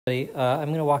I'm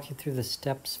going to walk you through the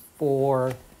steps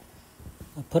for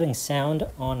putting sound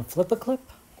on FlipaClip.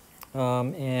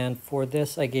 And for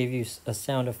this, I gave you a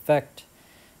sound effect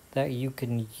that you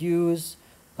can use.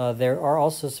 There are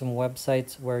also some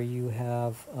websites where you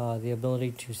have the ability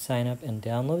to sign up and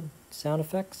download sound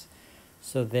effects.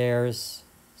 So there's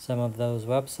some of those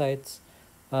websites.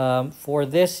 For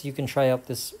this, you can try out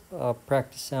this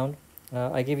practice sound.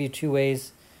 I gave you two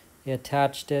ways. I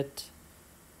attached it.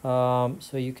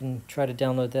 So you can try to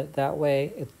download that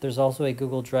way. There's also a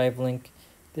Google Drive link.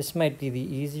 This might be the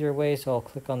easier way, so I'll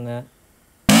click on that.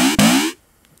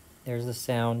 There's the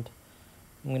sound.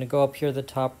 I'm going to go up here to the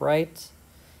top right.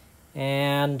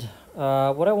 And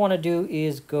what I want to do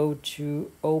is go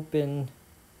to open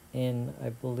in, I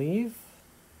believe.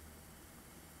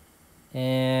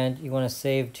 And you want to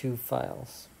save two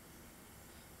files.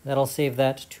 That'll save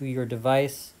that to your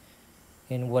device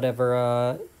in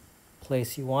whatever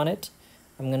place you want it.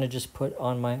 I'm going to just put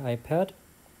on my iPad.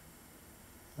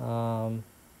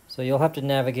 So you'll have to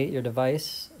navigate your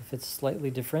device if it's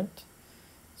slightly different.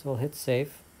 So we'll hit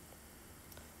save.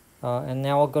 And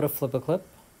now I'll go to FlipaClip.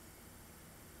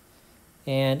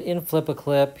 And in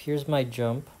FlipaClip, here's my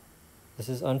jump. This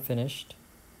is unfinished,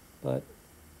 but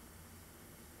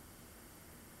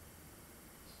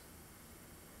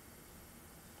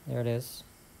there it is.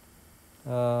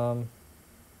 I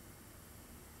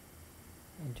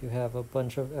do have a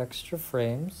bunch of extra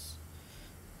frames.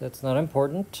 That's not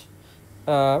important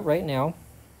right now.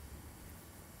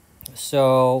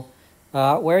 So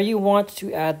where you want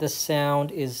to add the sound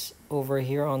is over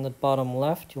here on the bottom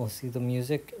left. You'll see the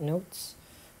music notes.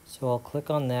 So I'll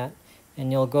click on that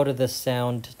and you'll go to the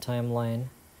sound timeline.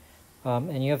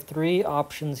 And you have three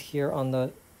options here on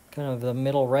the kind of the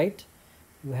middle right.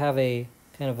 You have a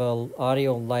kind of a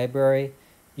audio library.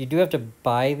 You do have to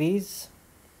buy these,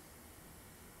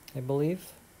 I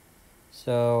believe.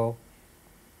 So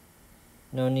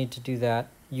no need to do that.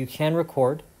 You can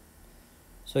record.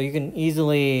 So you can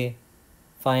easily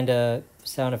find a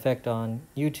sound effect on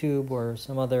YouTube or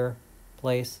some other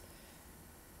place.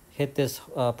 Hit this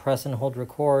press and hold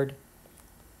record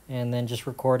and then just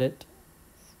record it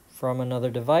from another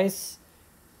device.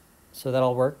 So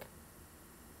that'll work.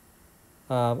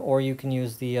 Or you can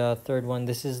use the third one.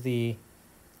 This is the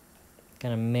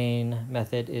kind of main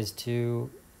method, is to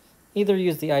either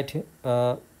use the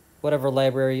iTunes, whatever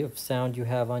library of sound you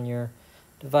have on your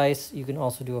device. You can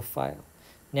also do a file.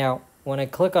 Now, when I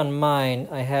click on mine,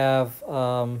 I have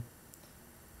I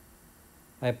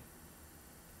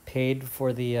paid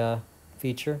for the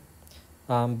feature,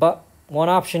 but one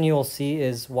option you will see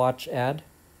is watch ad,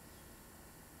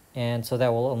 and so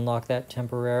that will unlock that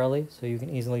temporarily. So you can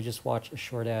easily just watch a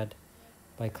short ad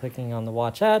by clicking on the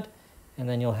watch ad, and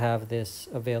then you'll have this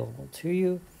available to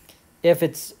you. If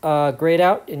it's grayed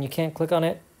out and you can't click on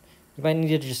it, you might need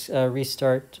to just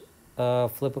restart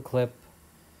FlipaClip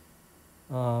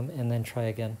and then try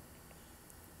again.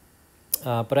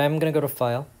 But I'm going to go to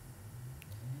File.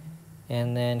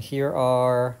 And then here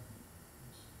are,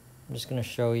 I'm just going to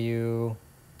show you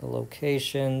the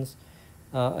locations.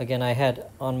 Again, I had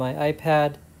on my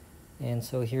iPad, and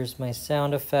so here's my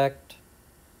sound effect.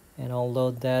 And I'll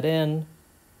load that in,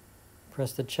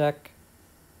 press the check,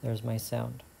 there's my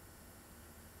sound.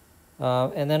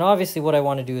 And then obviously what I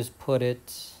want to do is put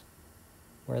it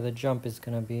where the jump is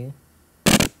going to be.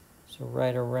 So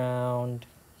right around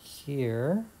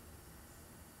here.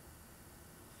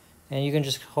 And you can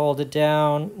just hold it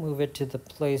down, move it to the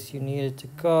place you need it to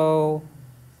go.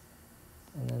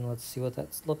 And then let's see what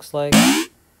that looks like.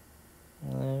 And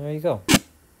there you go.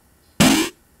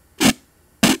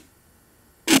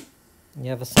 You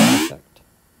have a sound effect.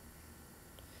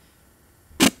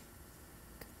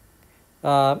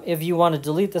 If you want to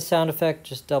delete the sound effect,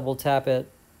 just double tap it,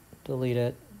 delete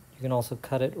it. You can also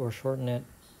cut it or shorten it,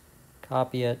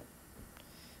 copy it.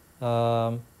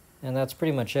 And that's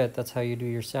pretty much it. That's how you do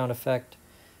your sound effect.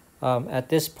 At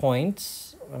this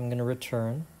point, I'm going to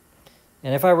return.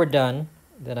 And if I were done,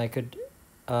 then I could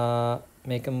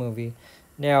make a movie.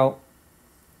 Now,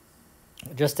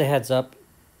 just a heads up,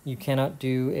 you cannot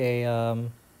do a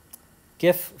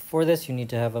GIF for this. You need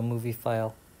to have a movie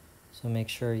file. So make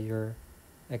sure you're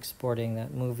exporting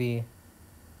that movie.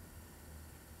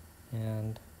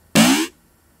 And there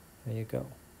you go.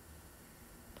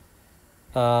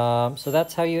 So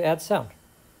that's how you add sound.